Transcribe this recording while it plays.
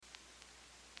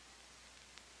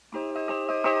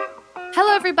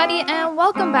Hello, everybody, and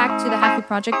welcome back to the Happy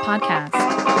Project podcast.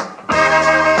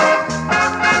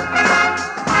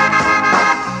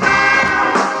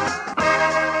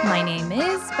 My name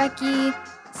is Becky.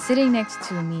 Sitting next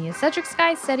to me is Cedric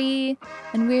Sky-Seti,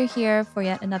 and we're here for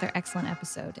yet another excellent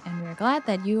episode, and we're glad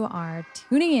that you are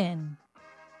tuning in.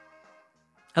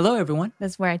 Hello, everyone.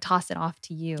 That's where I toss it off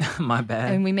to you. My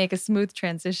bad. And we make a smooth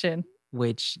transition.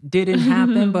 Which didn't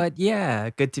happen, but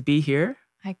yeah, good to be here.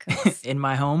 Hi, Cooks. In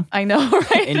my home. I know,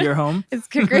 right? In your home. It's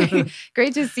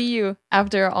great to see you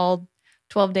after all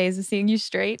 12 days of seeing you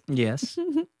straight. Yes.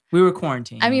 We were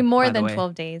quarantined. I mean, more than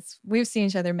 12 days. We've seen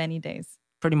each other many days.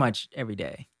 Pretty much every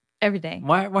day. Every day.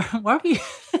 Why are we...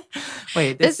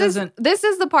 Wait, this is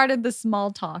the part of the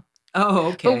small talk.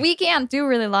 Oh, okay. But we can't do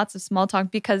really lots of small talk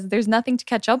because there's nothing to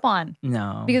catch up on.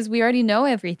 No. Because we already know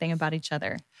everything about each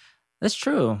other. That's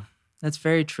true. That's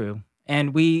very true.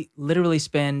 And we literally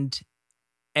spend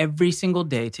every single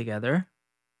day together.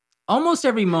 Almost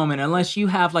every moment, unless you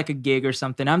have like a gig or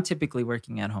something. I'm typically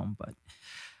working at home, but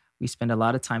we spend a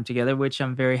lot of time together, which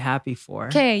I'm very happy for.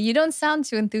 Okay, you don't sound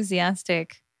too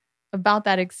enthusiastic about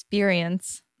that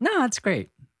experience. No, it's great.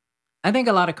 I think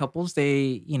a lot of couples,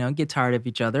 they, get tired of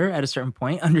each other at a certain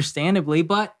point, understandably,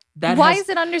 but Why is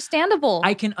it understandable?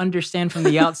 I can understand from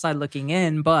the outside looking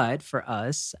in, but for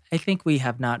us, I think we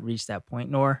have not reached that point,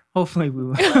 nor hopefully we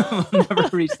will never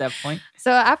reach that point.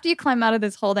 So after you climb out of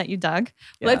this hole that you dug,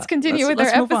 let's continue with our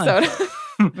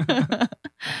episode.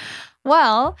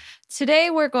 Well, today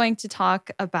we're going to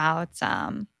talk about,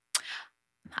 I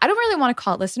don't really want to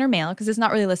call it listener mail because it's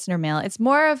not really listener mail. It's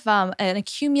more of an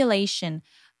accumulation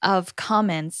of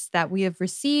comments that we have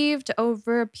received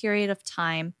over a period of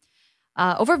time.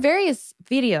 Over various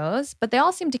videos, but they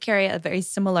all seem to carry a very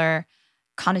similar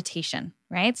connotation,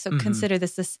 right? So consider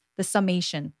this the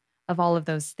summation of all of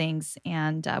those things.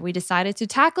 And we decided to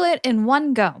tackle it in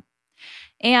one go.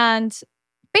 And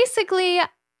basically,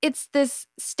 it's this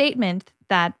statement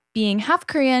that being half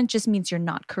Korean just means you're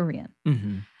not Korean.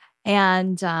 Mm-hmm.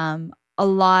 And a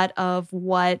lot of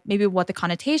what the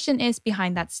connotation is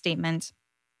behind that statement,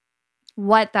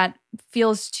 what that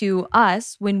feels to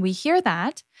us when we hear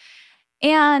that,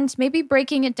 and maybe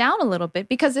breaking it down a little bit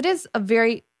because it is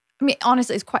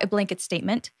honestly, it's quite a blanket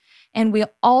statement. And we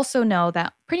also know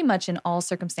that pretty much in all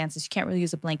circumstances, you can't really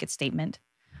use a blanket statement.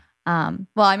 I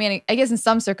guess in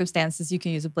some circumstances, you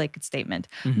can use a blanket statement.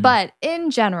 Mm-hmm. But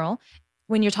in general,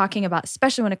 when you're talking about,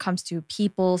 especially when it comes to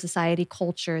people, society,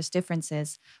 cultures,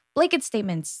 differences, blanket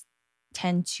statements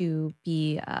tend to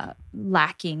be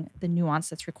lacking the nuance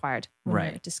that's required when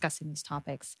we're discussing these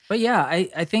topics. But yeah,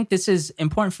 I think this is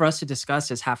important for us to discuss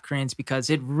as half Koreans because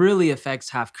it really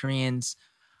affects half Koreans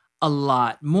a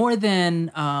lot more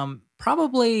than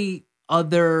probably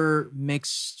other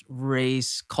mixed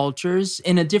race cultures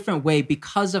in a different way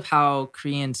because of how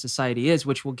Korean society is,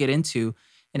 which we'll get into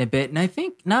in a bit. And I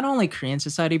think not only Korean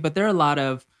society, but there are a lot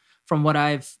of, from what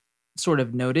I've sort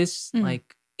of noticed,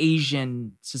 like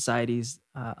Asian societies,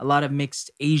 a lot of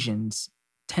mixed Asians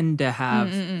tend to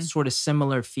have sort of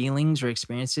similar feelings or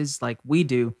experiences like we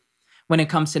do when it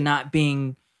comes to not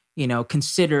being,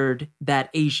 considered that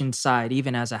Asian side,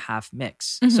 even as a half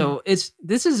mix. Mm-hmm. So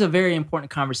this is a very important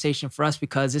conversation for us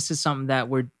because this is something that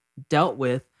we're dealt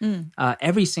with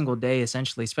every single day,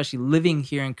 essentially, especially living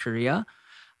here in Korea.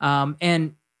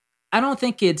 And I don't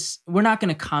think we're not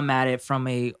going to come at it from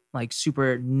a like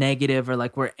super negative or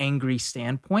like we're angry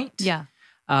standpoint. Yeah.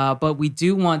 But we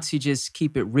do want to just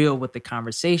keep it real with the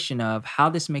conversation of how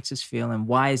this makes us feel and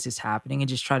why is this happening and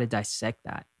just try to dissect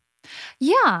that.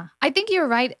 Yeah, I think you're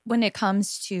right when it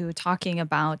comes to talking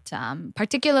about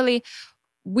particularly,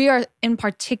 we are in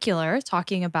particular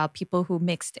talking about people who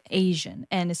mixed Asian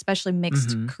and especially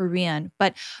mixed Korean.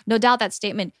 But no doubt that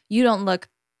statement, you don't look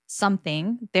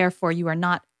something, therefore you are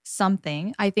not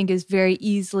something, I think is very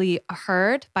easily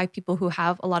heard by people who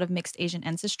have a lot of mixed Asian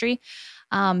ancestry.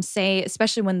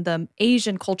 Especially when the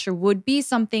Asian culture would be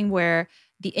something where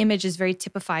the image is very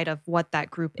typified of what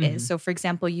that group is. So for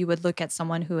example, you would look at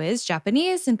someone who is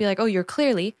Japanese and be like, oh, you're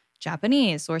clearly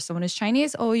Japanese, or someone who's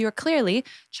Chinese, oh, you're clearly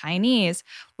Chinese,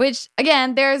 which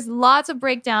again, there's lots of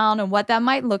breakdown on what that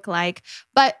might look like.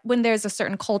 But when there's a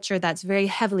certain culture that's very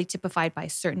heavily typified by a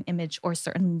certain image or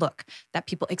certain look that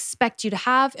people expect you to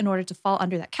have in order to fall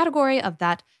under that category of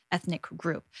that ethnic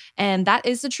group. And that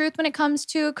is the truth when it comes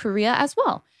to Korea as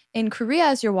well. In Korea,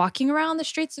 as you're walking around the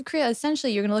streets of Korea,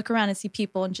 essentially you're going to look around and see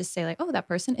people and just say like, oh, that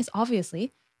person is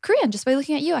obviously Korean. Just by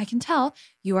looking at you, I can tell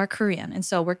you are Korean. And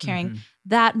so we're carrying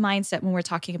that mindset when we're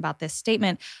talking about this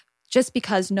statement. Just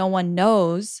because no one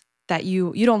knows that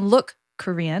you don't look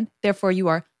Korean, therefore you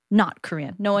are not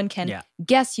Korean. No one can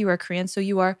guess you are Korean, so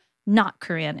you are not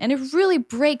Korean. And it really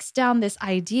breaks down this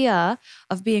idea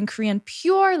of being Korean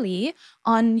purely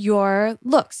on your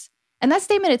looks. And that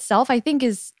statement itself, I think,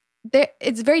 it's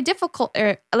very difficult,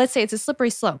 or let's say it's a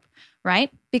slippery slope,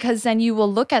 right? Because then you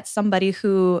will look at somebody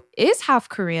who is half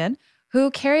Korean, who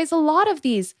carries a lot of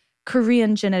these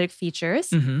Korean genetic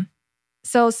features. Mm-hmm.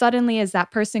 So suddenly, is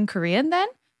that person Korean then?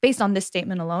 Based on this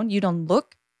statement alone, you don't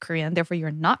look Korean, therefore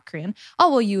you're not Korean. Oh,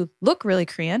 well, you look really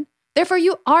Korean, therefore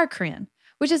you are Korean,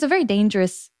 which is a very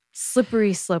dangerous,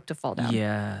 slippery slope to fall down.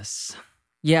 Yes.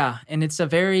 Yeah. And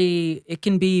it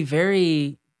can be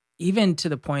very, even to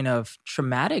the point of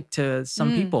traumatic to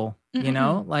some people, you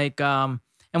know, like, and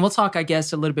we'll talk, I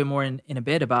guess, a little bit more in a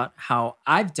bit about how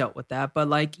I've dealt with that. But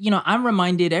like, you know, I'm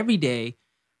reminded every day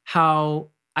how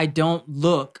I don't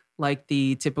look like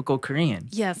the typical Korean.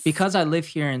 Yes. Because I live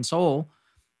here in Seoul,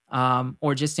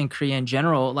 or just in Korea in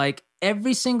general, like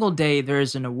every single day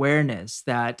there's an awareness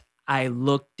that I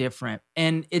look different.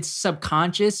 And it's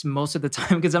subconscious most of the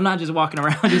time because I'm not just walking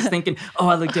around just thinking, oh,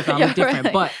 I look different, I look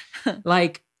different. Right. But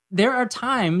like there are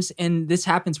times, and this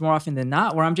happens more often than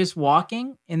not, where I'm just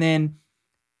walking and then,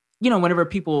 you know, whenever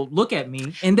people look at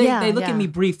me and they look at me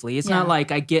briefly, it's not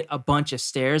like I get a bunch of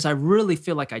stares. I really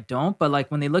feel like I don't. But like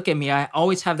when they look at me, I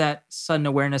always have that sudden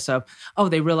awareness of, oh,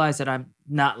 they realize that I'm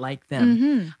not like them.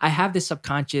 Mm-hmm. I have this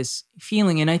subconscious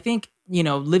feeling. And I think, you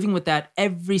know, living with that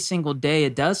every single day,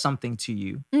 it does something to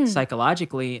you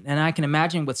psychologically. And I can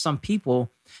imagine with some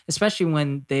people, especially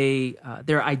when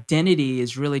their identity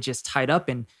is really just tied up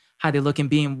in how they look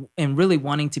and really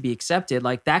wanting to be accepted,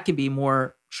 like that could be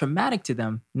more traumatic to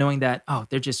them, knowing that, oh,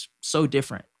 they're just so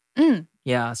different.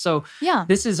 Yeah. So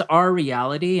this is our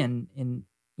reality. And,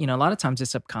 you know, a lot of times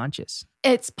it's subconscious.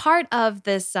 It's part of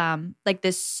this, like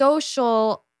this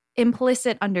social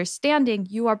implicit understanding.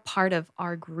 You are part of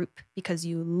our group because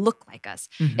you look like us.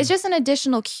 Mm-hmm. It's just an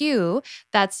additional cue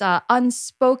that's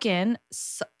unspoken,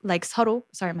 like 서로,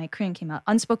 sorry, my Korean came out,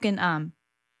 unspoken,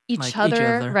 each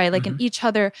other, right? Like in each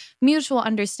other mutual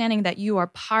understanding that you are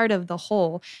part of the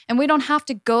whole. And we don't have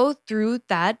to go through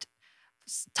that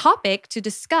topic to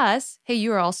discuss, hey,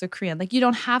 you are also Korean. Like you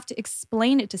don't have to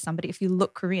explain it to somebody if you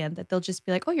look Korean, that they'll just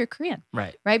be like, oh, you're Korean.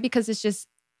 Right? Because it's just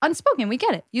unspoken. We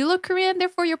get it. You look Korean,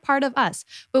 therefore you're part of us.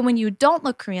 But when you don't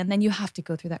look Korean, then you have to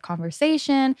go through that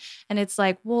conversation. And it's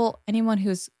like, well, anyone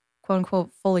who's quote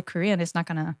unquote fully Korean is not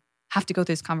going to have to go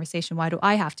through this conversation. Why do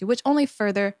I have to? Which only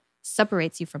further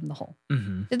separates you from the whole.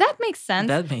 Mm-hmm. Did that make sense?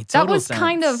 That made total sense. That was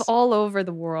kind of all over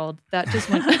the world. That just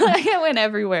went, it went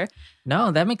everywhere.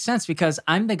 No, that makes sense because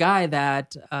I'm the guy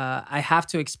that I have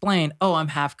to explain, oh, I'm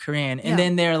half Korean. And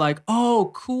then they're like,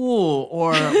 oh, cool.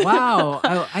 Or wow,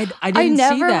 I didn't see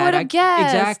that. I never would have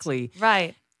guessed. Exactly.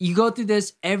 Right. You go through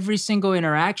this every single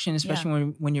interaction,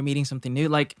 especially when you're meeting something new,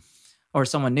 like, or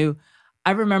someone new.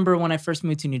 I remember when I first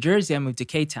moved to New Jersey, I moved to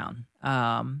K-Town.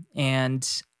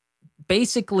 And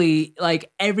basically,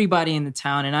 like everybody in the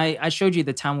town, and I showed you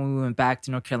the town when we went back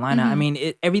to North Carolina. I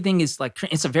mean, everything is like,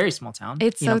 it's a very small town.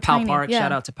 It's so Powell tiny. Park,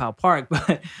 shout out to Powell Park.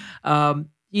 But,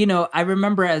 you know, I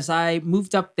remember as I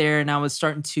moved up there and I was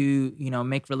starting to, you know,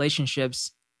 make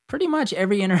relationships, pretty much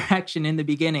every interaction in the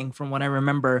beginning, from what I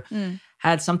remember,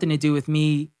 had something to do with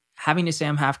me having to say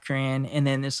I'm half Korean. And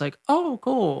then it's like, oh,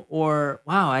 cool. Or,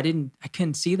 wow, I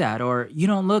couldn't see that. Or you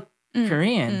don't look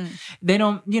Korean. They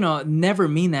don't, you know, never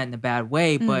mean that in a bad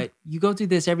way, but you go through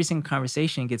this every single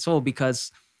conversation, it gets old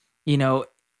because, you know,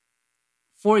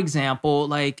 for example,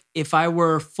 like if I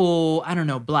were full, I don't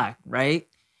know, Black, right?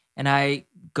 And I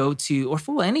go to, or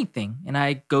full anything, and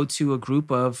I go to a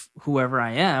group of whoever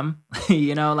I am,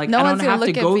 you know, like I don't have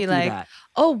to go through that.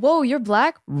 Oh, whoa, you're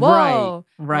Black? Whoa.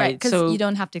 Right. Because so, you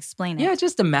don't have to explain it. Yeah,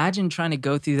 just imagine trying to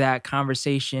go through that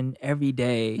conversation every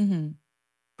day.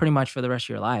 Pretty much for the rest of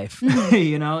your life.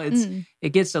 You know, it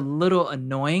gets a little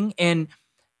annoying. And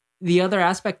the other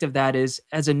aspect of that is,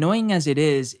 as annoying as it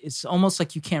is, it's almost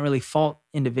like you can't really fault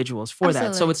individuals for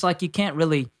that. So it's like you can't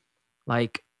really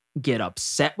like get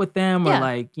upset with them or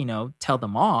like, you know, tell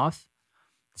them off.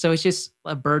 So it's just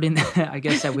a burden, I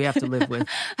guess, that we have to live with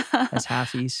as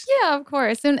halfies. Yeah, of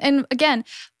course. And again,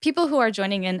 people who are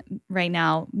joining in right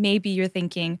now, maybe you're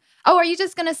thinking, oh, are you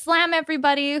just going to slam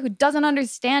everybody who doesn't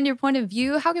understand your point of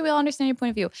view? How can we all understand your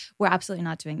point of view? We're absolutely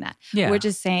not doing that. Yeah. We're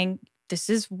just saying this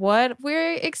is what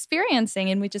we're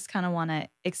experiencing, and we just kind of want to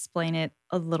explain it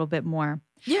a little bit more.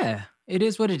 Yeah. It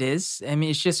is what it is. I mean,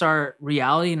 it's just our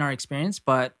reality and our experience.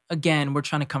 But again, we're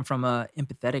trying to come from a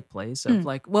empathetic place of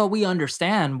like, well, we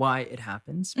understand why it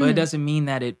happens, but it doesn't mean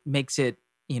that it makes it,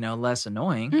 you know, less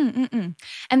annoying.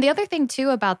 And the other thing too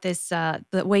about this, the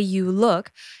way you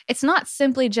look, it's not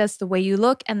simply just the way you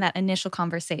look and that initial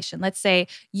conversation. Let's say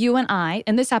you and I,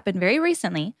 and this happened very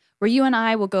recently, where you and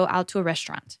I will go out to a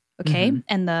restaurant, okay?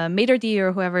 And the maitre d'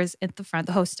 or whoever's at the front,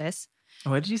 the hostess.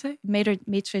 What did you say?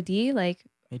 Maitre d', like...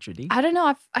 Maitre d'? I don't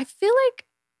know. I feel like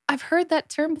I've heard that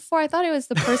term before. I thought it was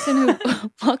the person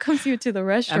who welcomes you to the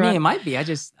restaurant. I mean, it might be. I've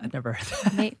never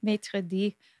heard that. Maitre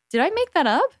d'. Did I make that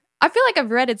up? I feel like I've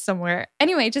read it somewhere.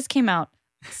 Anyway, it just came out.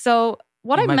 So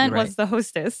what I meant was the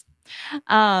hostess.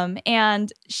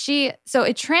 And so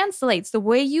it translates the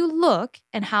way you look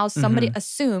and how somebody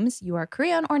assumes you are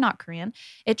Korean or not Korean.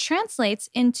 It translates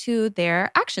into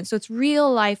their actions. So it's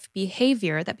real life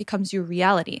behavior that becomes your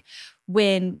reality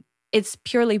when it's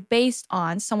purely based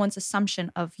on someone's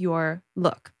assumption of your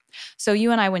look. So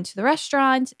you and I went to the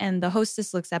restaurant and the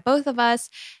hostess looks at both of us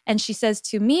and she says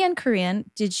to me in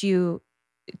Korean, did you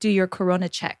do your corona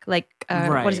check? Like,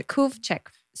 what is it? KUV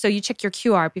check. So you check your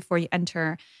QR before you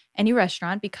enter any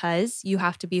restaurant because you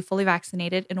have to be fully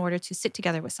vaccinated in order to sit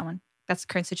together with someone. That's the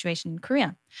current situation in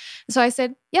Korea. And so I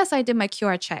said, yes, I did my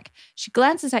QR check. She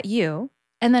glances at you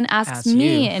and then asks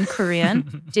me in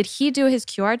Korean, did he do his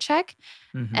QR check?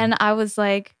 And I was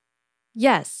like,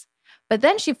 yes. But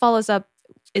then she follows up,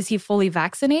 is he fully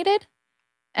vaccinated?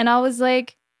 And I was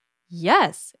like,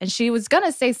 yes. And she was going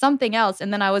to say something else.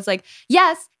 And then I was like,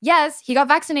 yes, he got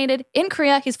vaccinated in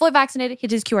Korea. He's fully vaccinated. He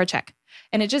did his QR check.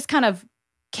 And it just kind of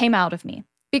came out of me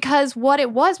because what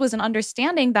it was an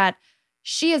understanding that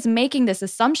she is making this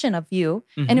assumption of you.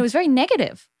 And it was very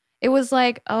negative. It was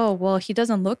like, oh, well, he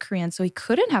doesn't look Korean, so he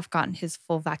couldn't have gotten his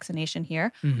full vaccination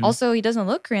here. Also, he doesn't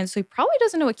look Korean, so he probably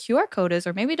doesn't know what QR code is,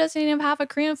 or maybe doesn't even have a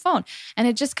Korean phone. And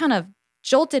it just kind of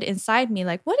jolted inside me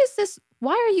like, what is this?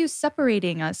 Why are you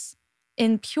separating us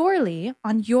in purely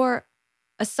on your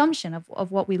assumption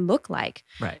of what we look like?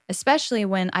 Right. Especially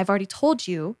when I've already told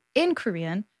you in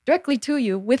Korean, directly to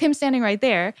you, with him standing right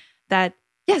there, that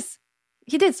yes,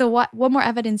 he did. So what more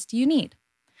evidence do you need?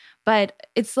 But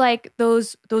it's like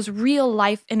those real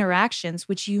life interactions,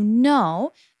 which the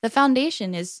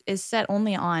foundation is set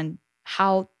only on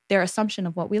how their assumption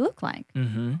of what we look like.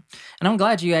 And I'm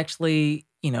glad you actually,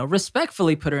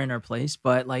 respectfully put her in her place.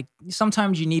 But like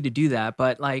sometimes you need to do that.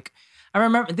 But like I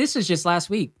remember this was just last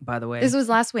week, by the way. This was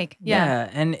last week. Yeah.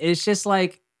 And it's just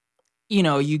like,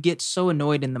 you get so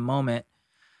annoyed in the moment.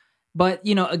 But,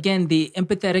 again, the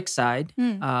empathetic side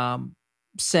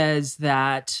says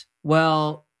that,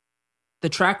 well, the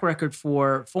track record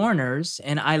for foreigners,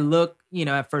 and I look,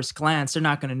 at first glance, they're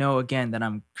not going to know again that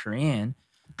I'm Korean.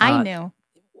 I knew.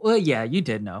 Well, yeah, you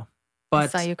did know.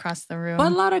 But I saw you across the room.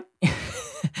 But a lot of,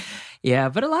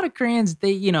 but a lot of Koreans,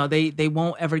 they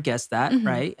won't ever guess that,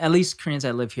 right? At least Koreans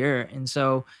that live here. And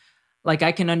so, like,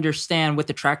 I can understand with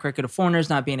the track record of foreigners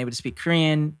not being able to speak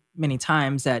Korean many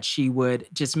times that she would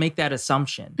just make that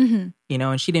assumption,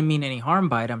 and she didn't mean any harm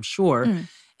by it, I'm sure.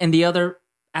 And the other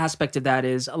aspect of that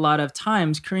is a lot of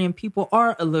times Korean people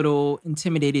are a little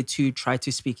intimidated to try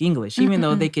to speak English, even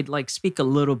though they could like speak a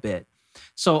little bit.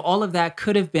 So all of that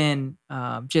could have been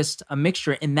just a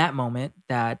mixture in that moment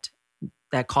that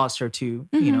caused her to,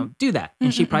 do that.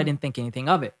 And she probably didn't think anything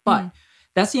of it. But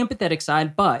that's the empathetic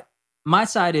side. But my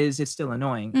side is it's still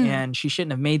annoying and she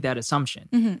shouldn't have made that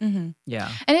assumption.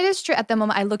 Yeah. And it is true. At the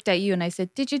moment I looked at you and I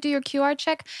said, did you do your QR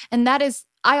check? And that is,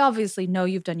 I obviously know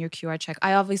you've done your QR check.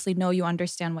 I obviously know you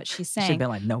understand what she's saying. She'd been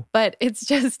like, no. But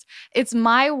it's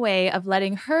my way of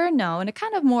letting her know in a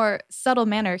kind of more subtle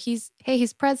manner. He's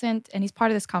present and he's part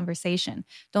of this conversation.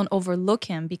 Don't overlook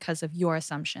him because of your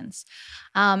assumptions.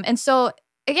 And so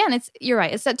again, you're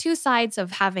right. It's the two sides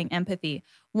of having empathy.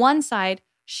 One side,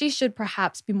 she should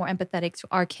perhaps be more empathetic to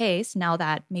our case now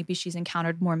that maybe she's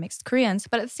encountered more mixed Koreans.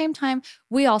 But at the same time,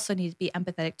 we also need to be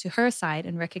empathetic to her side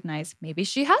and recognize maybe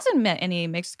she hasn't met any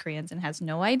mixed Koreans and has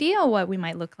no idea what we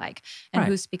might look like and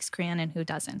who speaks Korean and who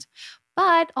doesn't.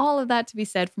 But all of that to be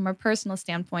said, from a personal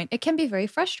standpoint, it can be very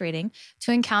frustrating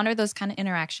to encounter those kind of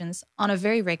interactions on a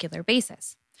very regular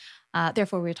basis.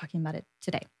 Therefore, we're talking about it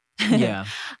today. Yeah.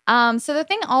 So the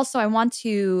thing also I want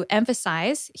to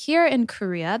emphasize here in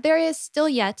Korea, there is still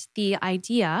yet the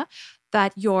idea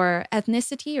that your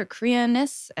ethnicity, your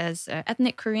Koreanness as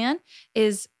ethnic Korean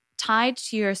is tied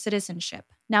to your citizenship.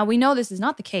 Now, we know this is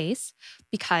not the case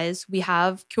because we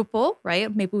have Kyopo,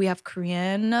 right? Maybe we have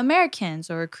Korean Americans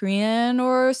or Korean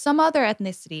or some other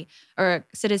ethnicity or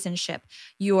citizenship.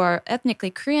 You are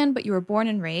ethnically Korean, but you were born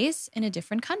and raised in a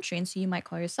different country. And so you might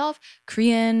call yourself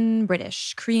Korean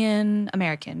British, Korean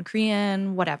American,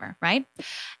 Korean whatever, right?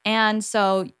 And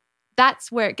so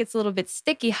that's where it gets a little bit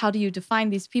sticky. How do you define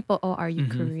these people? Oh, are you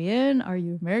Korean? Are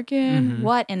you American?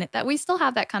 What? And that we still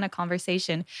have that kind of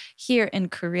conversation here in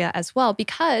Korea as well,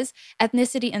 because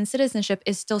ethnicity and citizenship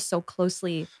is still so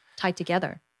closely tied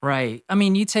together. Right. I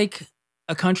mean, you take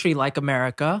a country like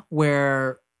America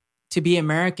where to be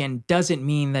American doesn't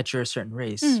mean that you're a certain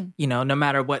race, you know, no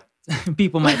matter what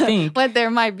people might think. What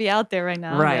there might be out there right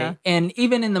now. Right. Yeah. And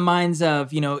even in the minds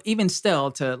of, you know, even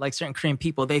still to like certain Korean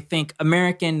people, they think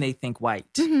American, they think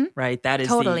white, right? That is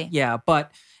Totally.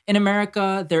 But in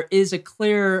America, there is a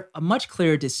much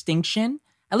clearer distinction,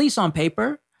 at least on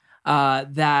paper,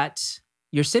 that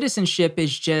your citizenship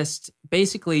is just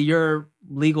basically your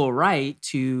legal right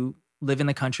to live in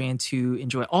the country and to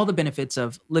enjoy all the benefits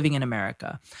of living in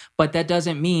America. But that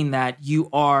doesn't mean that you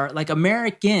are like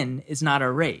American is not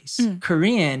a race.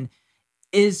 Korean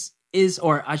is,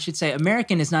 or I should say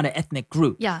American is not an ethnic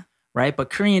group. Yeah. Right. But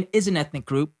Korean is an ethnic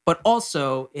group, but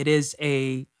also it is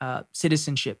a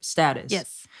citizenship status.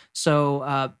 Yes. So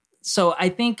I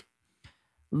think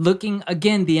looking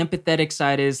again, the empathetic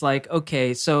side is like,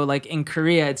 okay, so like in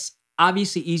Korea, it's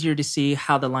obviously easier to see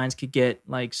how the lines could get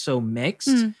like so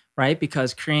mixed, right?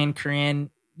 Because Korean,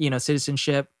 you know,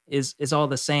 citizenship is all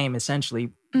the same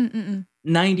essentially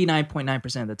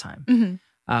 99.9% of the time.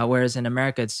 Whereas in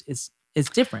America, it's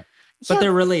different, but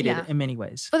they're related in many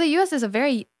ways. But the U.S. is a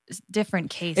very different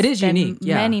case. It is than unique,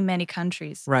 many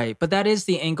countries. Right. But that is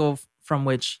the angle from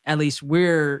which at least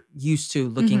we're used to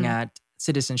looking at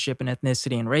citizenship and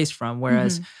ethnicity and race from.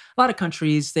 Whereas a lot of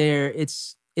countries there,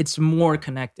 it's more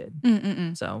connected.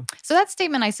 So that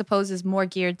statement, I suppose, is more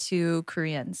geared to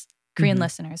Korean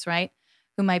listeners, right?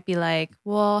 Who might be like,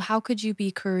 well, how could you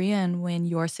be Korean when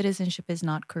your citizenship is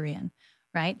not Korean?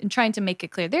 Right? And trying to make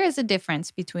it clear there is a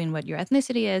difference between what your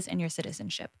ethnicity is and your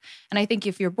citizenship. And I think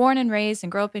if you're born and raised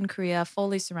and grow up in Korea,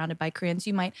 fully surrounded by Koreans,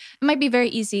 it might be very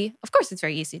easy. Of course, it's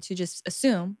very easy to just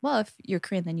assume, well, if you're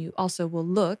Korean, then you also will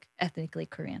look ethnically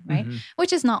Korean, right?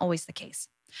 Which is not always the case.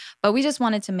 But we just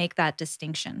wanted to make that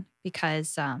distinction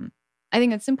because I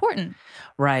think it's important.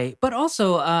 Right. But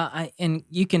also, and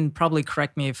you can probably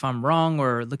correct me if I'm wrong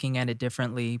or looking at it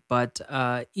differently, but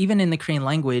even in the Korean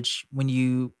language, when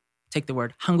you take the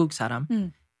word 한국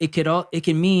사람, it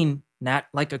can mean not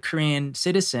like a Korean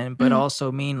citizen, but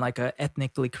also mean like a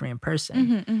ethnically Korean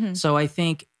person. So I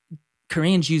think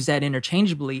Koreans use that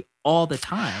interchangeably all the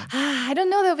time. I don't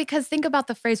know though, because think about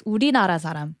the phrase 우리나라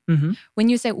사람. When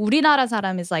you say 우리나라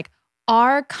사람 is like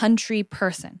our country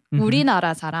person,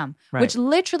 우리나라 사람, which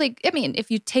literally, I mean, if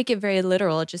you take it very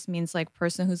literal, it just means like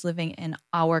person who's living in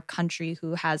our country,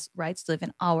 who has rights to live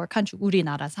in our country,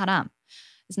 우리나라 사람.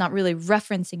 It's not really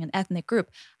referencing an ethnic group.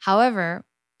 However,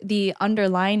 the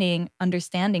underlining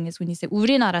understanding is when you say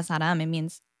우리나라 사람, it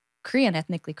means Korean,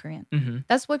 ethnically Korean.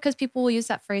 That's because people will use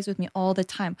that phrase with me all the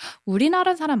time.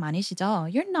 우리나라 사람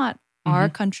아니시죠? You're not our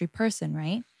country person,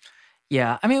 right?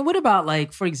 Yeah. I mean, what about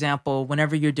like, for example,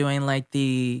 whenever you're doing like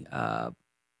the,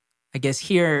 I guess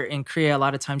here in Korea, a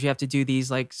lot of times you have to do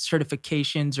these like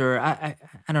certifications or I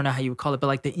don't know how you would call it, but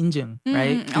like the injung,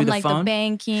 right? Through the phone. The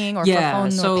banking or for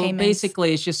phone so payments.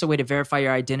 Basically it's just a way to verify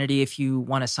your identity if you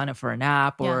want to sign up for an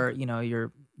app or,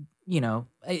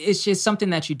 it's just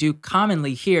something that you do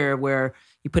commonly here where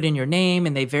you put in your name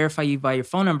and they verify you by your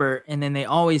phone number. And then they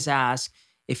always ask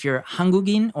if you're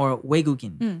한국인 or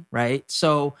외국인, right?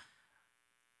 So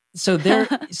there.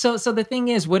 So the thing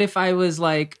is, what if I was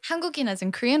like 한국인 as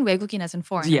in Korean, 외국인 as in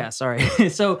foreign? Yeah, sorry.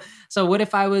 So what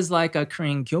if I was like a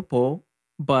Korean gyopo,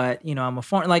 but I'm a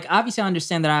foreign? Like obviously, I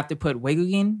understand that I have to put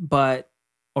외국인,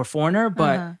 or foreigner,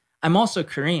 but I'm also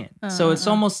Korean. So it's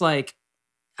almost like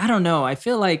I don't know. I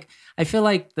feel like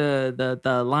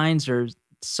the lines are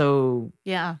so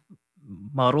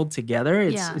muddled together.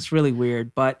 It's really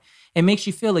weird, but it makes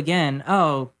you feel again.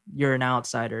 Oh, you're an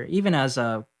outsider, even as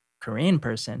a Korean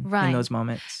person in those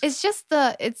moments. It's just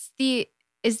the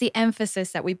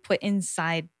emphasis that we put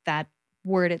inside that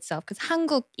word itself. Because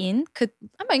한국인 could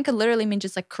literally mean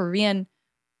just like Korean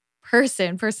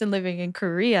person living in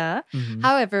Korea.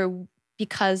 However,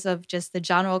 because of just the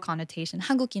general connotation,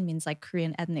 한국인 means like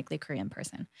Korean, ethnically Korean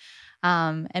person.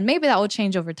 And maybe that will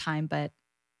change over time, but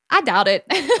I doubt it.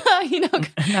 Not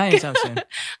anytime soon.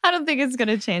 I don't think it's going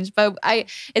to change, but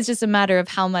it's just a matter of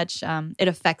how much it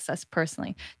affects us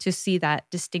personally to see that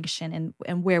distinction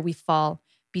and where we fall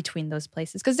between those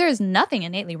places. Because there is nothing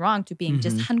innately wrong to being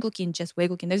just 한국인, just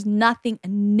외국인. There's nothing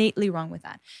innately wrong with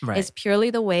that. Right. It's purely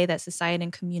the way that society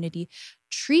and community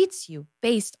treats you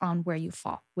based on where you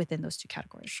fall within those two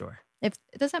categories. Sure.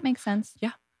 Does that make sense?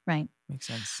 Yeah. Right. Makes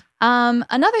sense.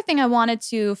 Another thing I wanted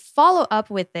to follow up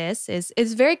with this is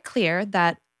it's very clear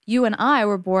that you and I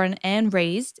were born and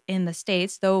raised in the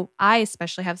States, though I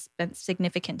especially have spent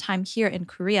significant time here in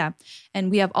Korea.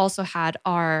 And we have also had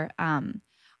our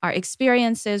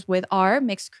experiences with our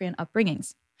mixed Korean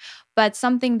upbringings. But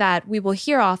something that we will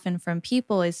hear often from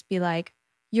people is be like,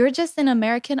 you're just an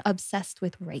American obsessed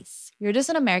with race. You're just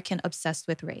an American obsessed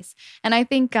with race. And I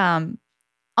think,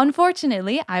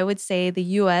 unfortunately, I would say the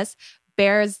US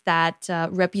bears that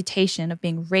reputation of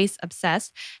being race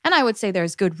obsessed. And I would say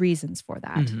there's good reasons for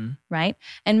that, right?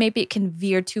 And maybe it can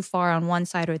veer too far on one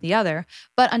side or the other.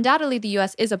 But undoubtedly, the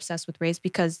US is obsessed with race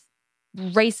because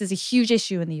race is a huge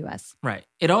issue in the US. Right.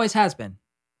 It always has been.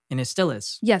 And it still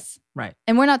is. Yes. Right.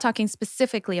 And we're not talking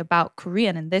specifically about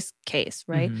Korean in this case,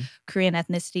 right? Korean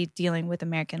ethnicity dealing with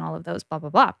American, all of those, blah, blah,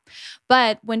 blah.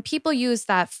 But when people use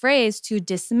that phrase to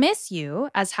dismiss you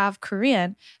as half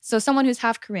Korean, so someone who's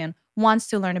half Korean wants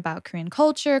to learn about Korean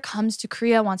culture, comes to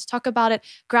Korea, wants to talk about it,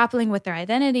 grappling with their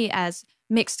identity as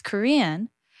mixed Korean,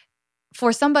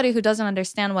 for somebody who doesn't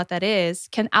understand what that is,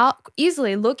 can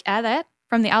easily look at it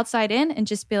from the outside in and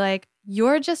just be like,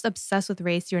 you're just obsessed with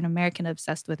race. You're an American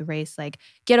obsessed with race. Like,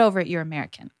 get over it. You're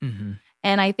American.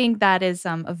 And I think that is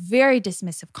a very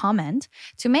dismissive comment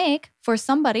to make for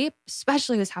somebody,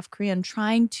 especially who's half Korean,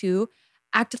 trying to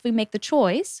actively make the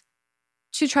choice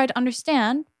to try to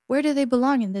understand where do they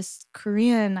belong in this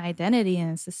Korean identity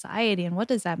and society, and what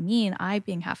does that mean, I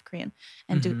being half Korean,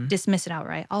 and to dismiss it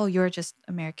outright. Oh, you're just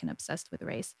American obsessed with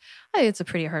race. I think it's a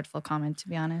pretty hurtful comment, to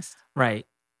be honest. Right.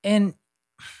 And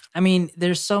I mean,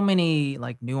 there's so many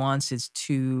like nuances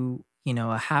to, you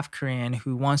know, a half Korean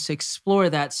who wants to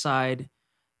explore that side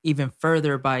even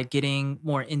further by getting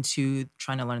more into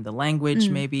trying to learn the language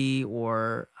maybe,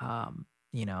 or,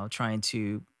 you know, trying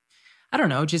to, I don't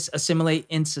know, just assimilate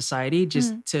in society,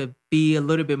 just to be a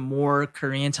little bit more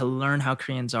Korean, to learn how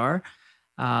Koreans are.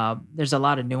 There's a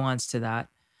lot of nuance to that.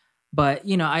 But,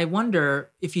 you know, I wonder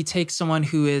if you take someone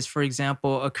who is, for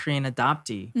example, a Korean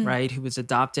adoptee, right, who was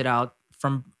adopted out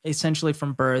from essentially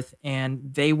from birth, and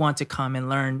they want to come and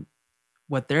learn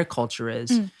what their culture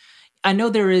is. I know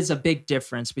there is a big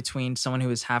difference between someone who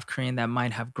is half Korean that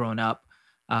might have grown up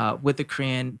with a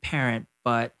Korean parent,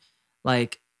 but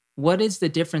like, what is the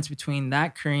difference between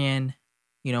that Korean,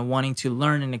 you know, wanting to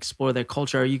learn and explore their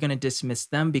culture? Are you going to dismiss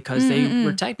them because they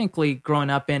were technically growing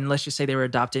up in, let's just say they were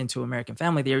adopted into an American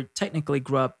family, they technically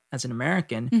grew up as an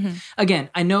American. Again,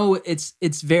 I know it's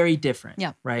very different,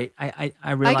 right?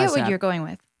 I realize I get what that. you're going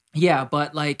with. Yeah,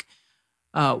 but like,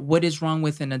 what is wrong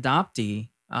with an adoptee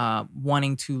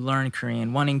wanting to learn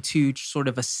Korean, wanting to sort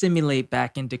of assimilate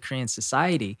back into Korean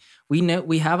society? We know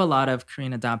we have a lot of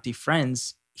Korean adoptee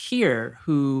friends here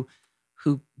who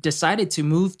decided to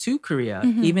move to Korea,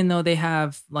 even though they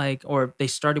have like, or they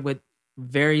started with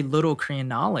very little Korean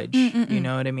knowledge, you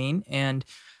know what I mean? And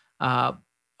are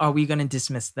we going to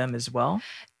dismiss them as well?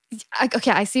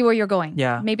 Okay, I see where you're going.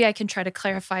 Yeah. Maybe I can try to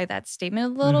clarify that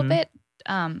statement a little bit.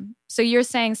 So you're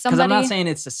saying somebody... Because I'm not saying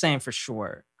it's the same for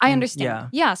sure. I understand.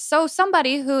 Yeah. So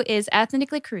somebody who is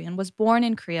ethnically Korean, was born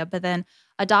in Korea, but then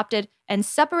adopted and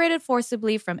separated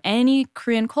forcibly from any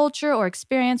Korean culture or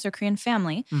experience or Korean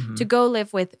family to go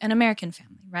live with an American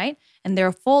family, right? And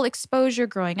their full exposure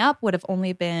growing up would have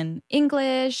only been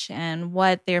English and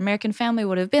what their American family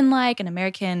would have been like, an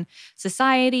American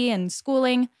society and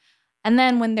schooling. And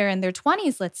then when they're in their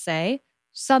 20s, let's say,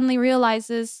 suddenly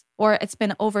realizes, or it's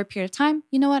been over a period of time,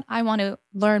 you know what? I want to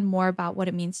learn more about what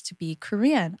it means to be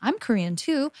Korean. I'm Korean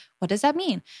too. What does that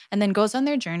mean? And then goes on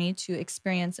their journey to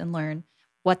experience and learn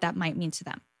what that might mean to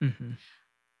them.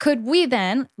 Could we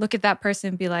then look at that person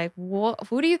and be like,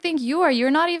 who do you think you are?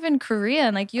 You're not even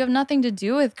Korean. Like, you have nothing to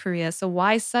do with Korea. So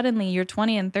why suddenly you're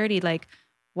 20 and 30? Like,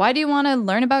 why do you want to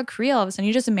learn about Korea all of a sudden?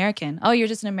 You're just American. Oh, you're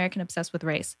just an American obsessed with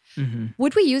race.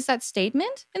 Would we use that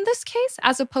statement in this case,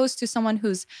 as opposed to someone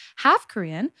who's half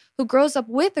Korean, who grows up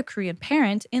with a Korean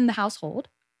parent in the household,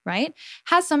 right?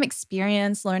 Has some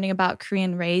experience learning about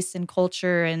Korean race and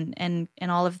culture and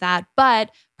all of that, but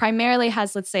primarily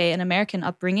has, let's say, an American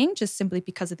upbringing just simply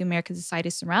because of the American society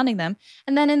surrounding them.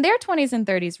 And then in their 20s and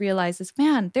 30s realizes,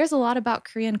 man, there's a lot about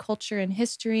Korean culture and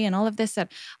history and all of this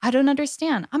that I don't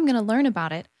understand. I'm going to learn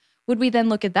about it. Would we then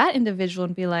look at that individual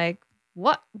and be like,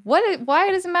 why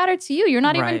does it matter to you? You're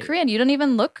not even Korean. You don't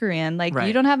even look Korean. Like,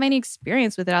 you don't have any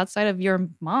experience with it outside of your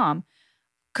mom.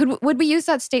 Would we use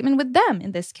that statement with them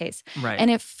in this case? Right.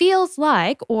 And it feels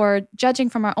like, or judging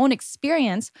from our own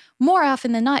experience, more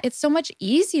often than not, it's so much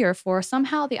easier for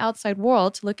somehow the outside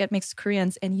world to look at mixed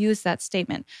Koreans and use that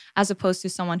statement, as opposed to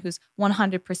someone who's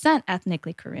 100%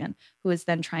 ethnically Korean, who is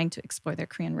then trying to explore their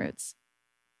Korean roots.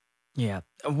 Yeah.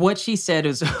 What she said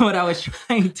is what I was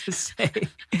trying to say.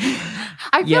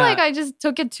 I feel like I just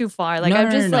took it too far. Like,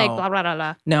 I'm just like, blah, blah, blah,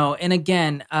 blah. No. And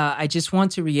again, I just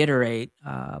want to reiterate,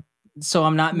 so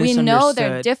I'm not misunderstood. We know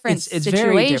there are different it's situations,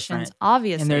 very different,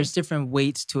 obviously. and there's different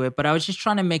weights to it. But I was just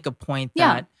trying to make a point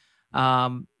that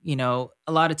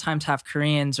a lot of times half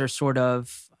Koreans are sort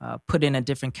of put in a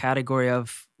different category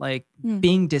of like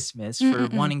being dismissed for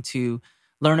wanting to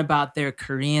learn about their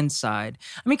Korean side.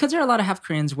 I mean, because there are a lot of half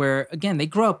Koreans where, again, they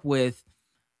grew up with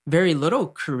very little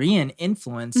Korean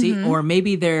influence, or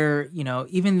maybe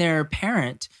even their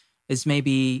parent is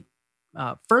maybe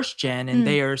first gen and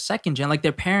they are second gen. Like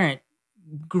their parent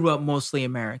grew up mostly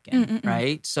American,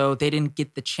 right? So they didn't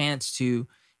get the chance to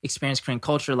experience Korean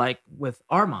culture like with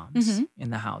our moms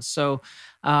in the house. So,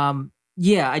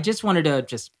 I just wanted to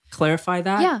just clarify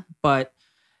that. Yeah. But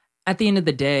at the end of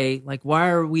the day, like, why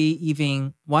are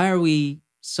we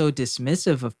so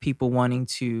dismissive of people wanting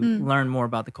to learn more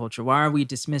about the culture? Why are we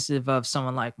dismissive of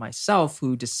someone like myself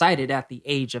who decided at the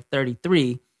age of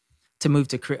 33 to move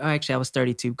to Korea? Oh, actually, I was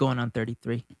 32, going on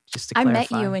 33, just to clarify. I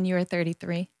met you when you were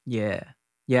 33.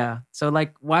 Yeah. So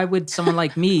like, why would someone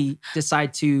like me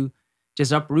decide to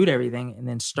just uproot everything and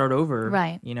then start over,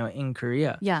 right, in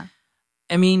Korea? Yeah.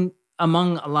 I mean,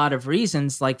 among a lot of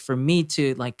reasons, like for me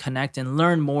to like connect and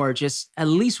learn more just at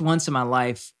least once in my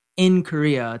life in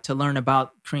Korea, to learn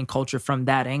about Korean culture from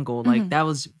that angle, like that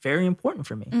was very important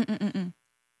for me.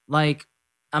 Like,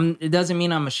 it doesn't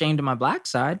mean I'm ashamed of my Black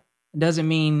side. It doesn't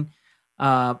mean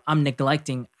I'm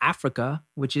neglecting Africa,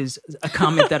 which is a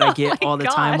comment that I get all the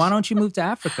time. Why don't you move to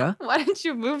Africa? Why don't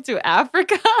you move to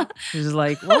Africa? It's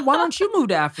like, well, why don't you move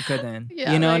to Africa then?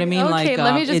 Yeah, you know what I mean? Okay,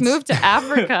 let me just move to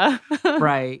Africa.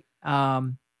 Right.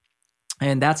 And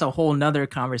that's a whole nother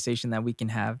conversation that we can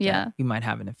have. Yeah. We might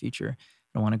have in the future.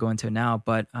 I don't want to go into it now,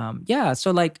 but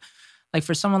so like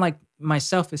for someone like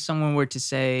myself, if someone were to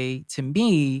say to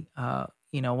me, why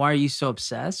are you so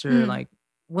obsessed? Or like,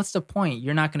 what's the point?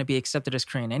 You're not going to be accepted as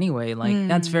Korean anyway. Like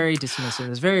that's very dismissive.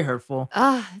 It's very hurtful.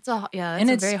 It's a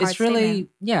very hard really,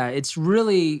 statement. It's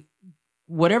really,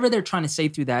 whatever they're trying to say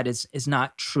through that is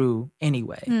not true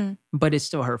anyway, but it's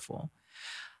still hurtful.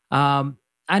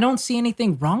 I don't see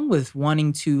anything wrong with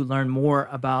wanting to learn more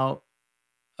about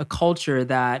a culture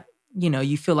that,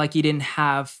 you feel like you didn't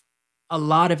have a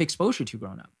lot of exposure to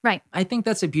growing up. Right. I think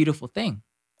that's a beautiful thing.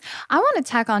 I want to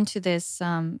tack on to this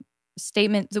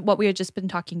statement, what we had just been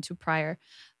talking to prior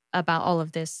about all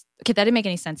of this. Okay, that didn't make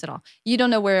any sense at all. You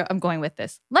don't know where I'm going with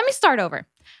this. Let me start over.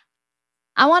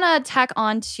 I want to tack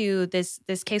on to this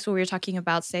case where we were talking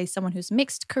about, say, someone who's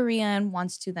mixed Korean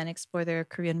wants to then explore their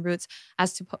Korean roots,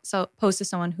 as opposed to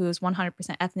someone who is 100%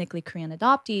 ethnically Korean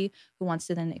adoptee who wants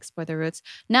to then explore their roots.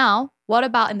 Now, what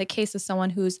about in the case of someone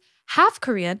who's half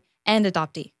Korean and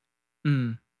adoptee?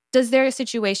 Does their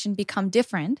situation become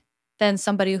different than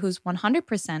somebody who's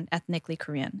 100% ethnically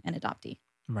Korean and adoptee?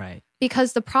 Right.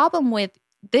 Because the problem with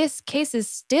this case is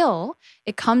still,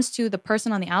 it comes to the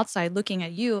person on the outside looking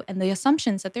at you and the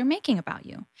assumptions that they're making about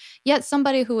you. Yet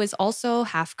somebody who is also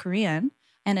half Korean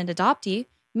and an adoptee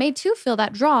may too feel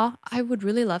that draw. I would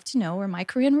really love to know where my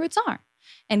Korean roots are.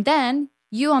 And then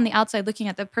you on the outside looking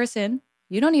at the person,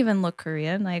 you don't even look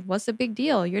Korean. Like, what's the big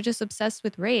deal? You're just obsessed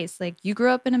with race. Like, you grew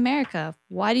up in America.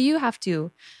 Why do you have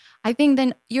to? I think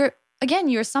then you're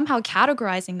somehow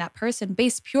categorizing that person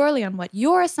based purely on what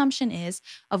your assumption is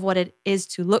of what it is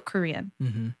to look Korean.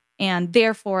 And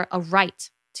therefore a right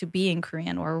to being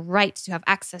Korean, or a right to have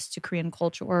access to Korean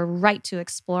culture, or a right to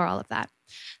explore all of that.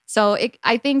 So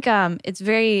I think it's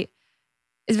very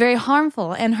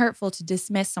harmful and hurtful to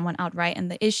dismiss someone outright. And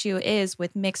the issue is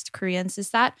with mixed Koreans is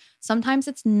that sometimes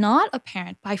it's not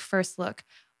apparent by first look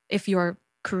if you're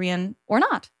Korean or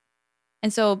not.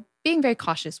 And so being very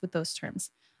cautious with those terms.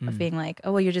 Of being like,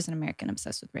 oh, well, you're just an American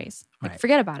obsessed with race. Like,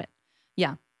 forget about it.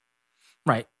 Yeah.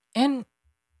 Right. And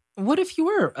what if you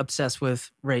were obsessed with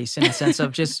race in the sense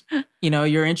of just,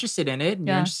 you're interested in it, and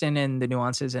you're interested in the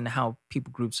nuances and how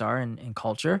people groups are and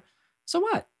culture. So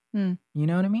what? You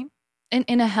know what I mean?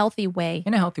 In a healthy way.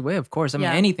 In a healthy way, of course. I mean,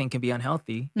 anything can be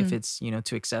unhealthy if it's,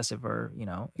 too excessive or,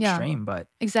 extreme. But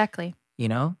exactly.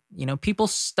 People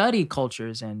study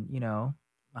cultures and,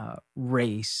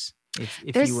 race. If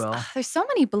you will. There's so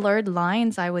many blurred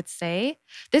lines, I would say.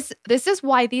 This is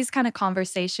why these kind of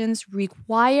conversations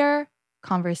require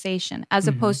conversation as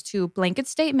opposed to blanket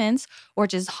statements or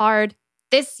just hard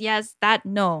this, yes, that,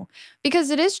 no.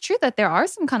 Because it is true that there are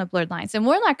some kind of blurred lines. And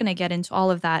we're not going to get into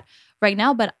all of that right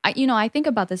now. But, I think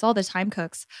about this all the time,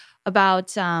 Cooks,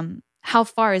 about how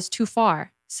far is too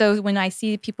far. So when I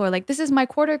see people are like, this is my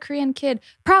quarter Korean kid,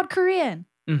 proud Korean.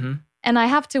 And I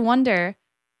have to wonder,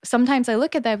 sometimes I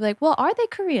look at that, I'm like, well, are they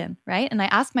Korean, right? And I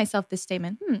ask myself this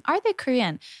statement, are they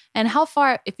Korean? And how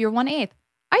far, if you're 1/8,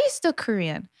 are you still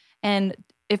Korean? And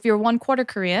if you're 1/4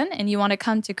 Korean and you want to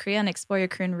come to Korea and explore your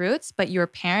Korean roots, but your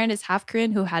parent is half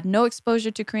Korean who had no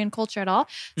exposure to Korean culture at all,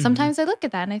 sometimes I look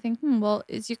at that and I think, well,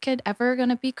 is your kid ever going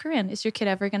to be Korean? Is your kid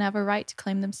ever going to have a right to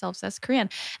claim themselves as Korean?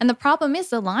 And the problem is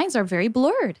the lines are very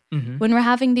blurred when we're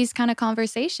having these kind of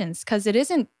conversations because it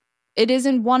isn't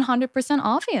 100%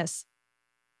 obvious,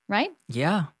 right?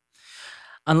 Yeah.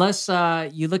 Unless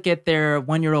you look at their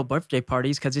 1-year-old birthday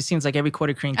parties, because it seems like every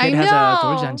 1/4 Korean kid has a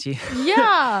돌잔치.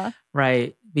 Yeah.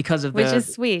 Right. Because of Which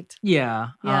is sweet. Yeah.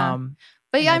 Yeah.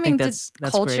 But yeah, I mean, that's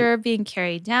culture being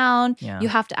carried down. Yeah. You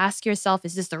have to ask yourself,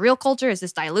 is this the real culture? Is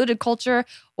this diluted culture?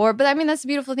 But I mean, that's the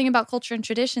beautiful thing about culture and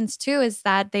traditions too, is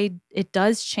that it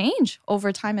does change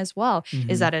over time as well.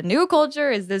 Is that a new culture?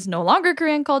 Is this no longer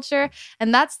Korean culture?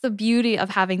 And that's the beauty of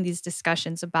having these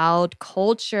discussions about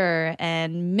culture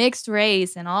and mixed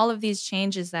race and all of these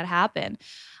changes that happen.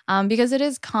 Because it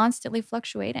is constantly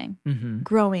fluctuating,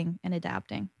 growing and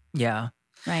adapting. Yeah.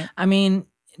 Right. I mean,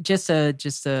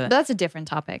 but that's a different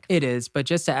topic. It is, but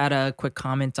just to add a quick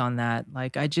comment on that,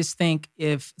 like I just think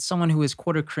if someone who is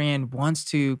 1/4 Korean wants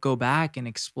to go back and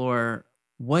explore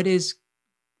what is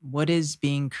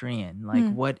being Korean,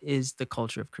 like what is the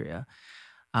culture of Korea,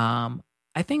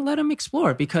 I think let them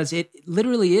explore because it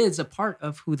literally is a part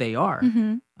of who they are.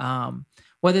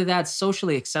 Whether that's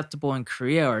socially acceptable in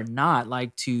Korea or not,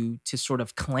 like to sort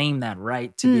of claim that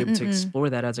right to be able to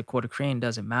explore that as a 1/4 Korean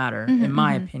doesn't matter, in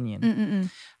my opinion.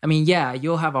 I mean, yeah,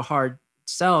 you'll have a hard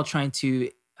sell trying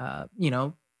to,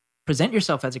 present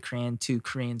yourself as a Korean to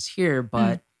Koreans here,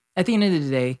 but at the end of the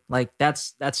day, like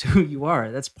that's who you are.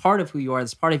 That's part of who you are.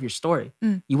 That's part of your story.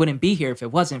 You wouldn't be here if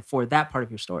it wasn't for that part of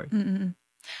your story.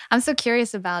 I'm so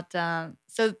curious about,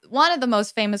 so one of the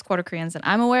most famous 1/4 Koreans that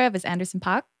I'm aware of is Anderson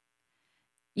 .Paak.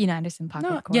 You know Anderson .Paak,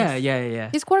 of course. Yeah.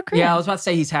 He's 1/4 Korean. Yeah, I was about to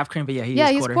say he's half Korean, but he's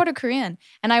 1/4 Korean.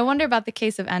 And I wonder about the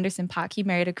case of Anderson .Paak. He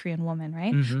married a Korean woman,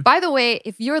 right? By the way,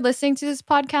 if you're listening to this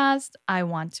podcast, I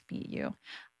want to meet you.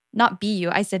 Not be you.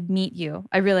 I said meet you.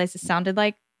 I realized it sounded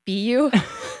like be you.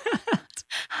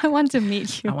 I want to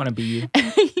meet you. I want to be you.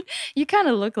 You kind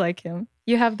of look like him.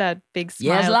 You have that big smile.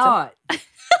 Yes, Lord.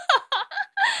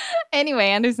 Anyway,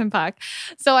 Anderson .Paak.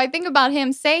 So I think about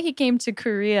him. Say he came to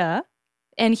Korea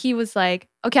and he was like,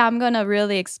 okay, I'm going to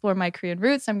really explore my Korean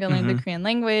roots. I'm going to learn the Korean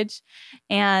language.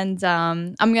 And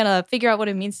I'm going to figure out what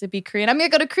it means to be Korean. I'm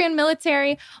going to go to Korean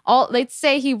military. Let's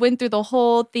say he went through the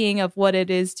whole thing of what it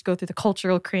is to go through the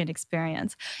cultural Korean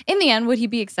experience. In the end, would he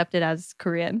be accepted as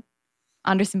Korean?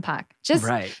 Anderson .Paak.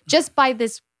 Just by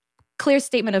this clear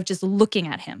statement of just looking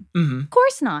at him. Of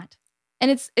course not. And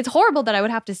it's horrible that I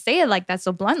would have to say it like that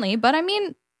so bluntly. But I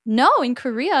mean, no, in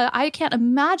Korea, I can't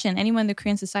imagine anyone in the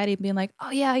Korean society being like,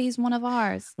 oh yeah, he's one of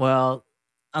ours. Well,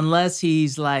 unless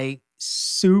he's like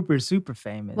super, super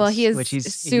famous. Well,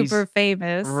 he's super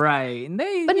famous. Right. And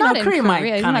but not in Korea might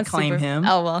Korea. kind of claim him.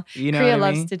 Oh, well, Korea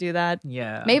loves to do that.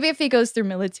 Yeah. Maybe if he goes through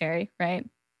military, right?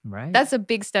 Right. That's a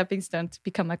big stepping stone to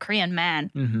become a Korean man.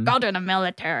 Go to the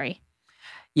military.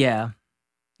 Yeah.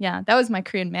 Yeah, that was my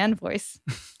Korean man voice.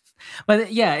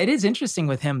 But yeah, it is interesting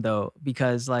with him though,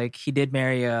 because like he did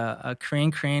marry a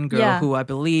Korean girl who I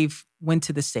believe went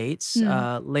to the States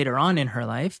later on in her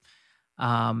life.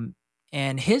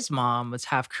 And his mom was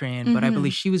half Korean, but I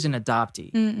believe she was an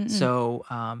adoptee. So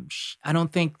I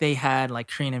don't think they had like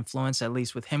Korean influence, at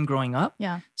least with him growing up.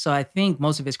 Yeah. So I think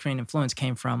most of his Korean influence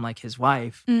came from like his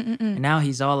wife. And now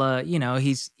he's all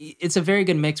it's a very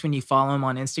good mix when you follow him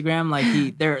on Instagram.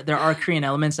 Like there are Korean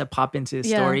elements that pop into his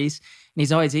stories. And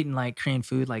he's always eating like Korean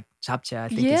food, like japchae. I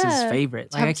think is his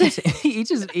favorite. Like I keep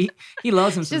saying, he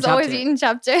loves him some She's japchae. always eating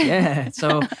japchae. Yeah.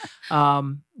 So,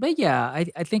 but yeah,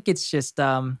 I think it's just,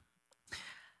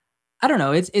 I don't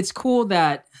know. It's cool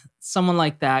that someone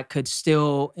like that could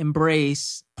still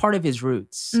embrace part of his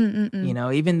roots,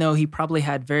 even though he probably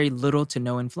had very little to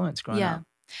no influence growing up.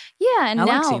 Yeah, and I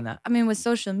now, like seeing that. I mean, with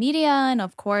social media and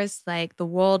of course, like the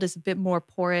world is a bit more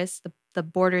porous. The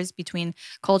borders between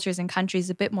cultures and countries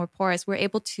a bit more porous. We're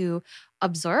able to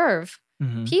observe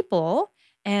people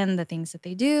and the things that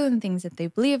they do and things that they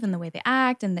believe and the way they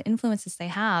act and the influences they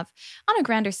have on a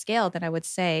grander scale than I would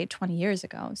say 20 years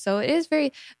ago. So it is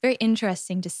very, very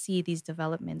interesting to see these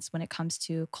developments when it comes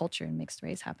to culture and mixed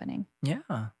race happening. Yeah.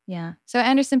 Yeah. So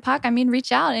Anderson .Paak, I mean,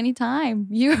 reach out anytime.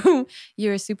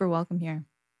 You're super welcome here.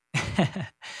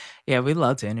 Yeah, we'd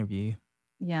love to interview you.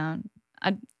 Yeah.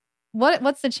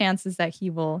 What's the chances that he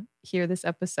will hear this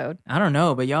episode? I don't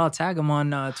know, but y'all tag him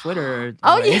on Twitter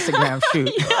or Instagram.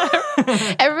 Shoot.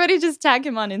 Everybody just tag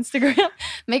him on Instagram.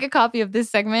 Make a copy of this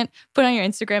segment, put it on your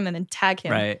Instagram, and then tag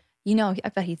him. Right. I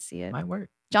bet he'd see it. Might work.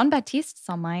 John Baptiste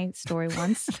saw my story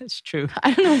once. That's true.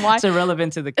 I don't know why. It's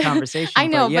irrelevant to the conversation. I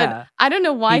know, but, yeah, but I don't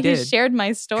know why he did. shared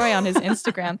my story on his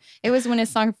Instagram. It was when his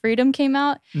song Freedom came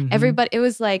out. Mhm. It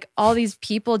was like all these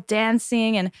people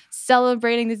dancing and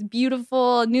celebrating this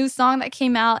beautiful new song that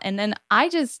came out. And then I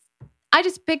just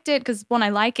picked it because one, I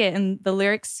like it, and the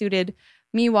lyrics suited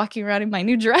me walking around in my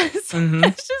new dress. Mhm.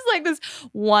 It's just like this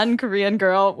one Korean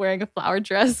girl wearing a flower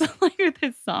dress like with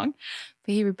his song.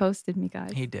 But he reposted me,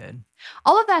 guys. He did.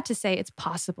 All of that to say it's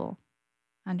possible.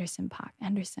 Anderson Park.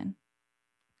 Anderson.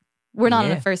 We're not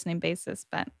on Yeah. a first name basis,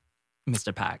 but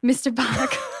Mr. Pack. Mr.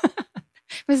 Park.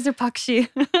 Mr. Pakshi.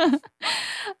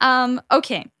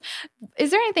 Okay.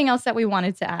 Is there anything else that we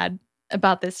wanted to add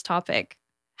about this topic?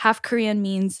 Half Korean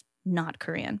means not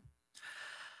Korean.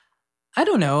 I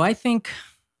don't know. I think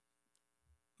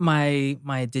my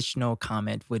additional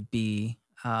comment would be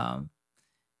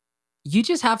you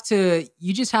just have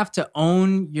to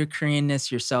own your Koreanness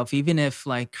yourself, even if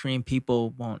like Korean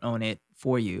people won't own it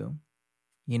for you,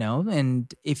 you know?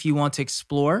 And if you want to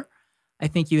explore, I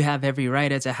think you have every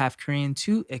right as a half Korean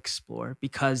to explore,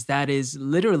 because that is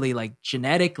literally like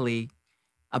genetically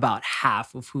about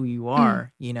half of who you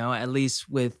are, you know, at least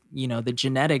with, you know, the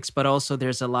genetics, but also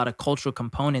there's a lot of cultural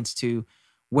components to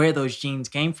where those genes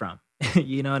came from.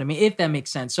 You know what I mean? If that makes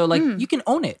sense. So like you can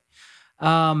own it.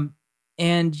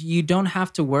 And you don't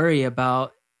have to worry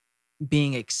about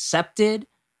being accepted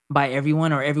by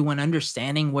everyone or everyone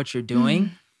understanding what you're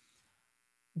doing.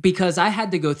 Because I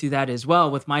had to go through that as well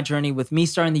with my journey, with me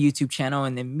starting the YouTube channel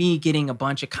and then me getting a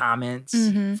bunch of comments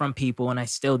from people, and I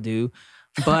still do.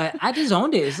 But I just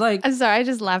owned it. It's like, I'm sorry, I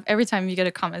just laugh every time you get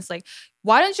a comment. It's like,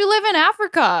 why don't you live in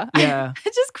Africa? Yeah.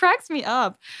 It just cracks me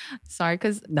up. Sorry,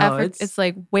 because No, it's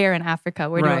like, where in Africa?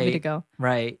 Where do you want me to go?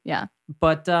 Right. Yeah.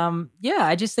 But yeah,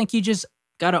 I just think you just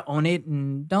gotta own it,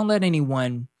 and don't let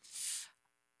anyone's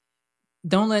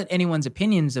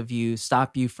opinions of you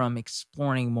stop you from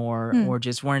exploring more or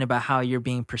just worrying about how you're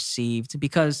being perceived.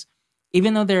 Because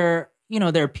even though there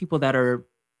are people that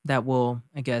will,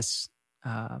 I guess,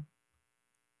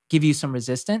 give you some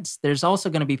resistance, there's also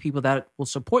going to be people that will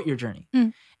support your journey.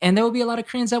 And there will be a lot of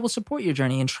Koreans that will support your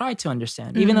journey and try to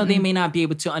understand. Even though they may not be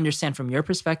able to understand from your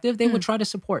perspective, they will try to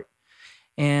support.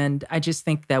 And I just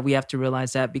think that we have to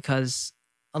realize that, because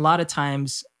a lot of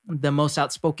times the most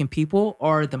outspoken people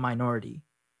are the minority,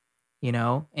 you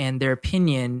know, and their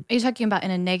opinion. Are you talking about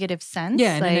in a negative sense?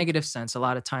 Yeah, in a negative sense, a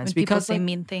lot of times. When people Because say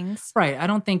mean things. Right. I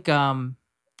don't think,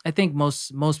 I think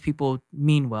most people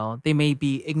mean well. They may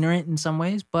be ignorant in some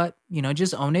ways, but, you know,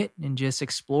 just own it and just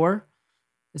explore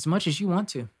as much as you want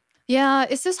to. Yeah,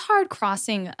 it's this hard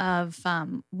crossing of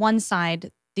one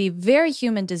side, the very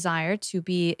human desire to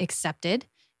be accepted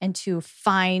and to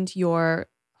find your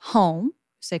home,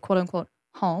 say quote unquote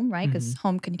home, right? Because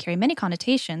home can carry many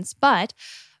connotations, but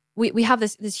we have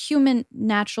this human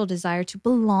natural desire to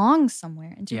belong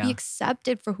somewhere and to be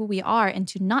accepted for who we are, and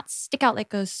to not stick out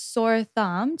like a sore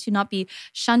thumb, to not be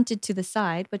shunted to the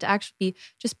side, but to actually be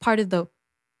just part of the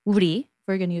우리.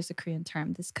 We're going to use the Korean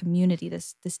term, this community,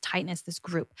 this tightness, this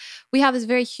group. We have this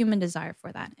very human desire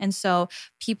for that. And so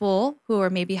people who are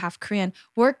maybe half Korean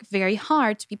work very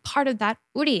hard to be part of that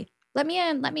우리. Let me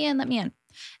in, let me in, let me in.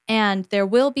 And there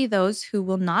will be those who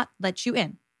will not let you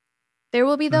in. There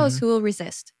will be those who will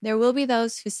resist. There will be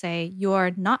those who say,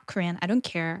 you're not Korean. I don't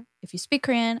care if you speak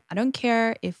Korean. I don't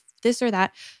care if this or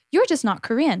that. You're just not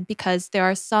Korean, because there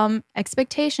are some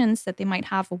expectations that they might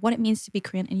have of what it means to be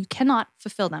Korean, and you cannot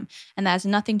fulfill them. And that has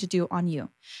nothing to do on you.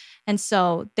 And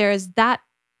so there's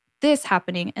this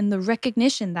happening, and the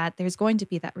recognition that there's going to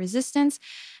be that resistance.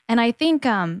 And I think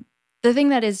the thing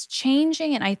that is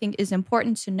changing, and I think is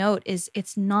important to note, is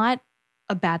it's not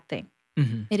a bad thing.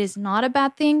 It is not a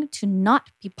bad thing to not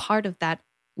be part of that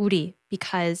우리,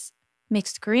 because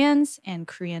mixed Koreans and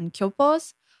Korean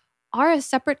Kyopos are a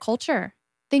separate culture.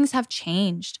 Things have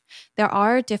changed. There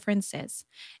are differences.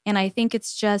 And I think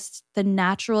it's just the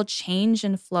natural change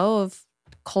and flow of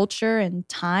culture and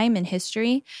time and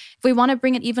history. If we want to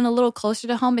bring it even a little closer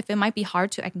to home, if it might be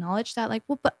hard to acknowledge that, like,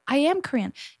 well, but I am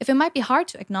Korean. If it might be hard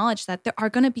to acknowledge that there are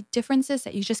going to be differences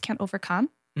that you just can't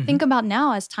overcome. Think about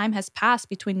now as time has passed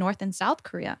between North and South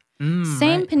Korea.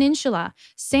 Same peninsula,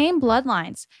 same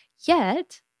bloodlines.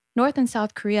 Yet, North and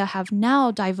South Korea have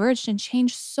now diverged and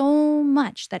changed so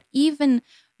much that even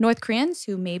North Koreans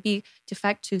who maybe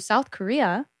defect to South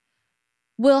Korea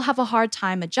will have a hard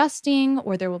time adjusting,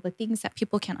 or there will be things that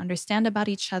people can't understand about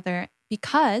each other,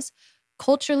 because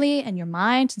culturally and your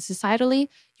mind and societally,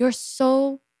 you're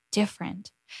so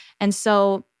different. And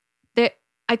so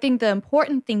I think the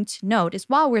important thing to note is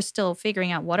while we're still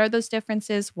figuring out what are those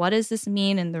differences, what does this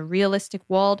mean in the realistic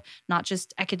world, not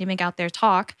just academic out there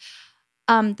talk,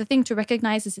 the thing to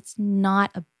recognize is it's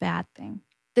not a bad thing.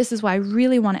 This is why I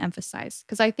really want to emphasize,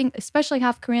 because I think especially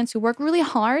half Koreans who work really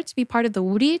hard to be part of the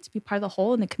uri, to be part of the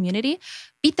whole in the community,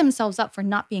 beat themselves up for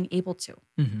not being able to.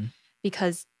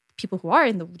 Because people who are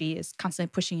in the uri is constantly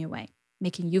pushing you away,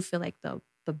 making you feel like the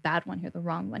bad one here, the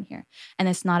wrong one here. And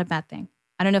it's not a bad thing.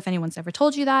 I don't know if anyone's ever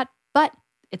told you that, but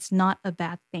it's not a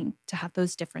bad thing to have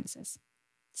those differences.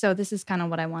 So this is kind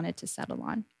of what I wanted to settle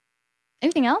on.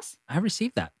 Anything else? I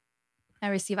received that.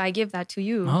 I give that to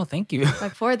you. Oh, thank you. I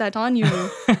forward that on you.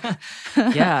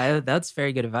 Yeah, that's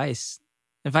very good advice.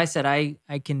 Advice that I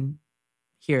can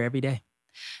hear every day.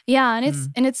 Yeah,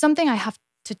 and it's something I have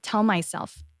to tell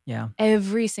myself. Yeah.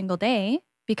 Every single day,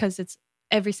 because it's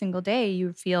every single day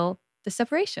you feel the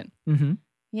separation.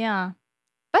 Yeah.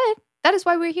 But that is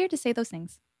why we're here to say those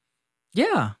things.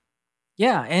 Yeah.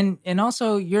 Yeah. And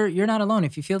also you're not alone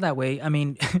if you feel that way. I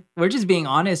mean, we're just being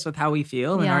honest with how we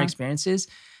feel and our experiences.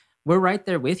 We're right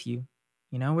there with you.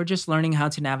 You know, we're just learning how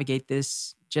to navigate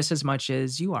this just as much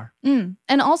as you are.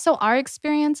 And also our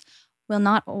experience will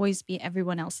not always be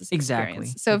everyone else's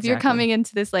experience. Exactly. So if you're coming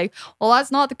into this like, well,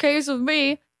 that's not the case with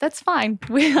me, that's fine.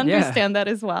 We understand that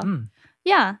as well.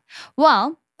 Yeah.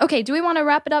 Well, okay. Do we want to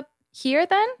wrap it up here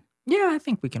then? Yeah, I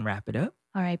think we can wrap it up.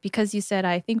 All right. Because you said,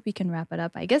 I think we can wrap it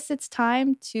up. I guess it's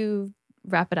time to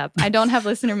wrap it up. I don't have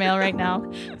listener mail right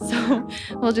now, so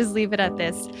we'll just leave it at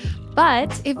this.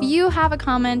 But if you have a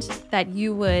comment that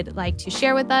you would like to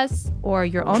share with us, or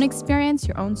your own experience,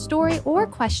 your own story, or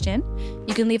question,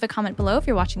 you can leave a comment below if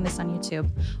you're watching this on YouTube,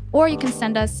 or you can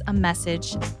send us a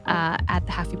message at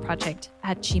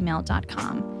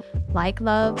thehappyproject@gmail.com. Like,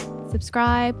 love,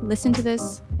 subscribe, listen to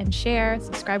this, and share.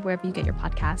 Subscribe wherever you get your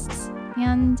podcasts.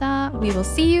 And we will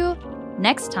see you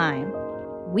next time.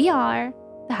 We are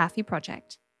The Happy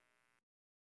Project.